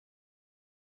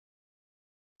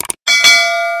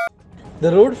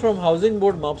The road from Housing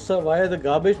Board Mapusa via the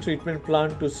garbage treatment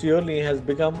plant to Siolim has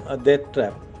become a death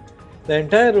trap. The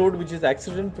entire road, which is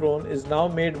accident prone, is now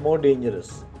made more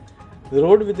dangerous. The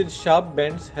road with its sharp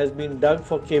bends has been dug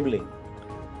for cabling.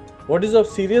 What is of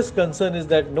serious concern is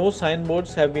that no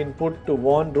signboards have been put to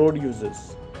warn road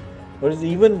users. What is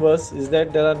even worse is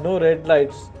that there are no red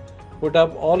lights put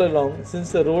up all along,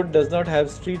 since the road does not have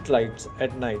street lights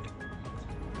at night.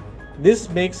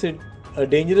 This makes it a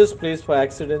dangerous place for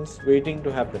accidents waiting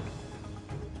to happen.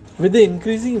 With the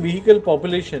increasing vehicle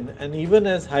population and even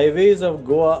as highways of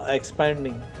Goa are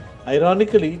expanding,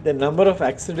 ironically the number of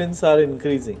accidents are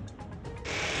increasing.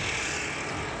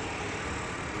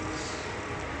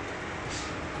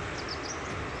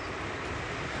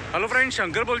 Hello friend,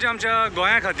 Shankar बोलचे आमच्या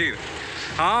गोंया खातीर.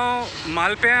 हांव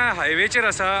मालप्या हायवेचेर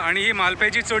आसा आनी ही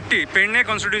मालप्याची चोट्टी पेडणे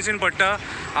कॉन्स्टिट्युन्सीन पडटा.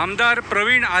 आमदार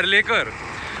प्रवीण आर्लेकर.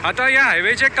 आता ह्या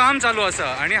हायवेचें काम चालू आसा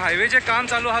आनी हायवेचें काम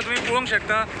चालू आहा तुमी पळोवंक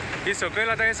शकता. ही सकयल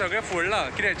आतां हे सगळें फोडलां.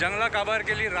 कितें जंगलां काबार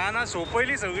केली, रानां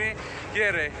सोंपयलीं सगळीं.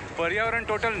 कितें रे, पर्यावरण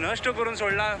टोटल नश्ट करून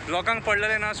सोडलां. लोकांक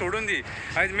पडलेलें ना, सोडून दी.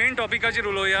 आयज मेन टॉपिकाचेर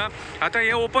उलोवया. आतां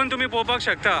हे ओपन तुमी पळोवपाक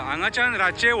शकता. हांगाच्यान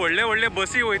रातचे व्हडले व्हडले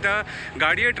बसी वयता,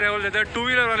 गाडये ट्रॅवल जाता, टू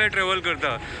व्हिलरवाले ट्रॅवल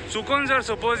करता. चुकून जर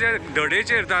सपोज ह्या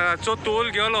धडेचेर ताचो तोल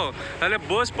गेलो जाल्यार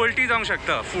बस पलटी जावंक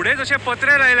शकता. फुडें जशे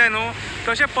पत्रे लायले न्हू,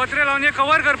 तशे पत्रे लावन हे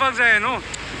कवर करपाक जाय न्हू.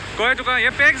 कळ्ळें तुका, हे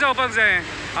पॅक जावपाक जाय.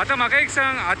 आतां म्हाका एक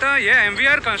सांग, आतां हे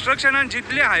MVR कन्स्ट्रक्शनान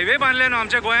जितले हायवे बांदले न्हू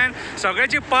आमच्या गोंयान,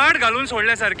 सगळ्याची पाट घालून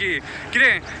सोडल्या सारकी.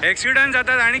 कितें एक्सिडंट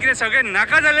जातात आनी कितें सगळें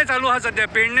नाका जाल्लें चालू आहा सद्या.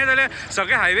 पेडणे जाल्यार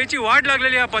सगळे हायवेची वाट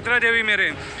लागलेली आहा पत्रादेवी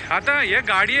मेरेन. आतां हे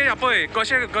गाडये पळय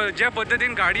कशे ज्या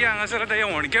पद्दतीन गाडये हांगासर आतां हे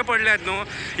वणके पडल्यात न्हू,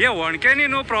 हे वणक्यांनी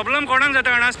न्हू प्रॉब्लम कोणाक जाता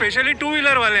जाणा, स्पेशली टू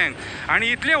व्हिलरवाल्यांक.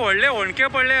 आनी इतले व्हडले वणके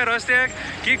पडले रस्त्याक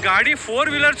की गाडी 4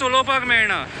 व्हिलर चलोवपाक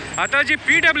मेळना. आतां जी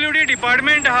PWD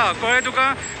डिपार्टमेंट आहा, कळ्ळें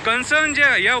तुका, कन्सर्न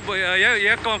जे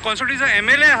ह्या कॉन्स्टिट्युन्सीचा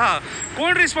MLA आहा,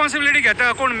 कोण रिस्पॉन्सिबिलिटी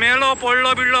घेता? कोण मेलो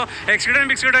पडलो बिडलो,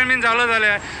 एक्सिडंट बीन जालो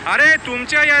जाल्यार? अरे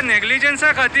तुमच्या ह्या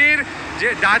नेग्लिजन्सा खातीर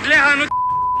जे दादले आहा न्हू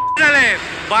जाले,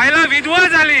 बायलां विधवा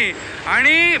जाली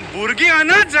आनी भुरगीं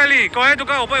अनाथ जाली. कळ्ळें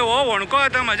तुका. पळय हो वणको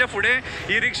आतां म्हाज्या फुडें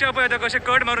ही रिक्षा पळय आतां कशें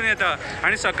कट मारून येता.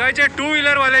 आनी सकाळचे टू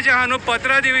व्हिलरवाले जे आहा न्हू,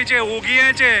 पत्रादेवीचे,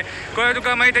 उगियाचे, कळ्ळें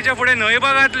तुका, मागीर तेच्या फुडें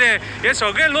न्हयबागातले, हे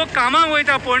सगळे लोक कामाक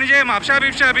वयता पणजे म्हापशा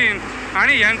बिपशा बीन.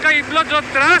 आनी हांकां इतलो जो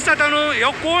त्रास जाता न्हू,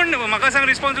 ह्यो कोण म्हाका सांग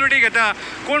रिस्पॉन्सिबिलिटी घेता?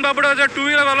 कोण बाबडो जर टू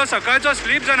व्हिलरवालो सकाळचो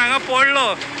स्लीप जावन हांगा पडलो,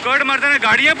 कट मारतना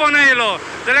गाडये पोंदा येयलो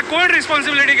जाल्यार कोण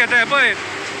रिस्पॉन्सिबिलिटी घेता? पळय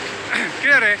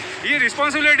कितें रे, ही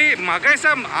रिस्पॉन्सिबिलिटी म्हाका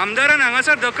दिसता आमदारान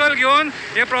हांगासर दखल घेवन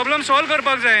हे प्रॉब्लम सॉल्व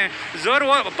करपाक जाय. जर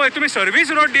पळय तुमी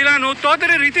सर्वीस रोड दिला न्हू, तो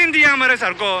तरी रितीन दिया मरे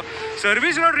सारको.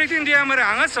 सर्वीस रोड रितीन दिया मरे.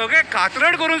 हांगा सगळे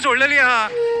कातरड करून सोडलेली आहा.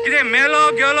 कितें मेलो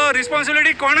गेलो,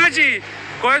 रिस्पॉन्सिबिलिटी कोणाची?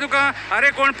 कळ्ळें तुका. अरे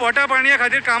कोण पोटा पाणया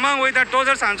खातीर कामाक वयता, तो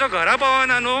जर सांजचो घरा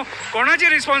पावना न्हू, कोणाची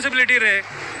रिस्पॉन्सिबिलिटी रे?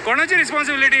 कोणाची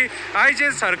रिस्पॉन्सिबिलिटी? आयज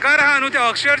जे सरकार आहा न्हू, ते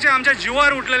अक्षरशे आमच्या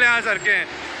जिवार उठलेले आहा सारकें.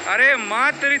 अरे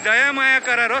मात तरी दया माया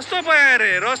करा. रस्तो पळया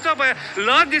रे, रस्तो पळया.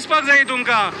 लज दिसपाक जाय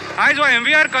तुमकां. आयज हो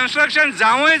MVR कन्स्ट्रक्शन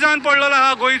जावंय जावन पडलेलो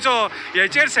आहा गोंयचो.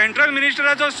 हेचेर सेंट्रल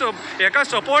मिनिस्टराचो हेका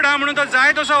सपोर्ट आहा म्हणून तो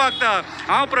जाय तसो वागता.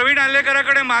 हांव प्रवीण आर्लेकरा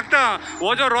कडेन मागता,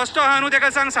 हो जो रस्तो आहा न्हू तेका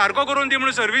सांग सारको करून दी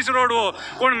म्हणून. सर्वीस रोड हो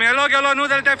कोण मेलो गेलो न्हू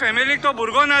जाल्यार त्या फॅमिलीक तो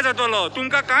भुरगो ना जातलो.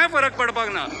 तुमकां कांय फरक पडपाक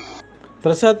ना.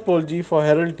 प्रसाद पोलजी फॉर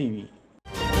हेरल्ड TV.